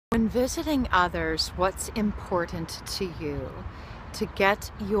visiting others what's important to you, to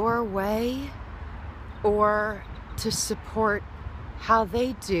get your way or to support how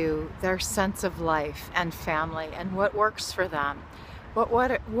they do their sense of life and family and what works for them.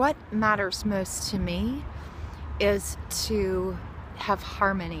 What matters most to me is to have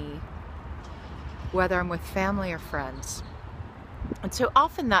harmony, whether I'm with family or friends. And so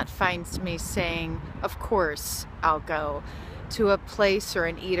often that finds me saying, of course, I'll go to a place or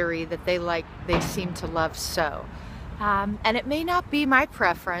an eatery that they seem to love so. And it may not be my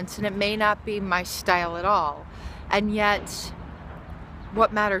preference and it may not be my style at all. And yet,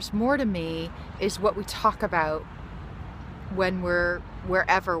 what matters more to me is what we talk about when we're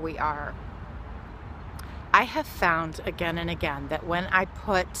wherever we are. I have found again and again that when I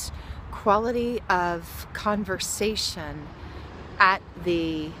put quality of conversation at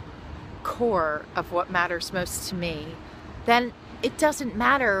the core of what matters most to me, then it doesn't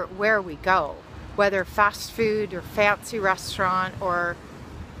matter where we go, whether fast food or fancy restaurant or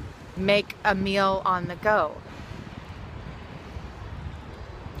make a meal on the go.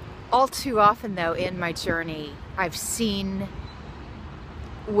 All too often though in my journey, I've seen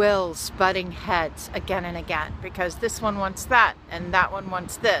wills butting heads again and again because this one wants that and that one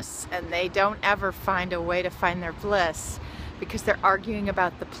wants this, and they don't ever find a way to find their bliss because they're arguing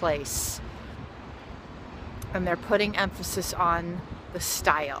about the place and they're putting emphasis on the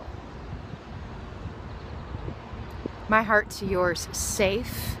style. My heart to yours,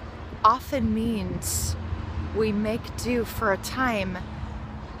 safe, often means we make do for a time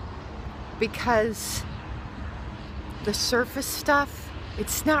because the surface stuff,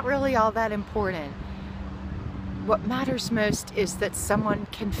 it's not really all that important. What matters most is that someone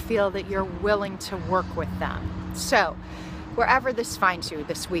can feel that you're willing to work with them. So, wherever this finds you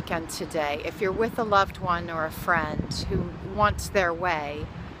this weekend today, if you're with a loved one or a friend who wants their way,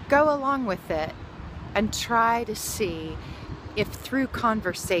 go along with it and try to see if through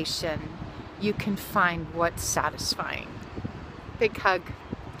conversation you can find what's satisfying. Big hug.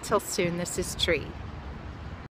 Till soon, this is Tree.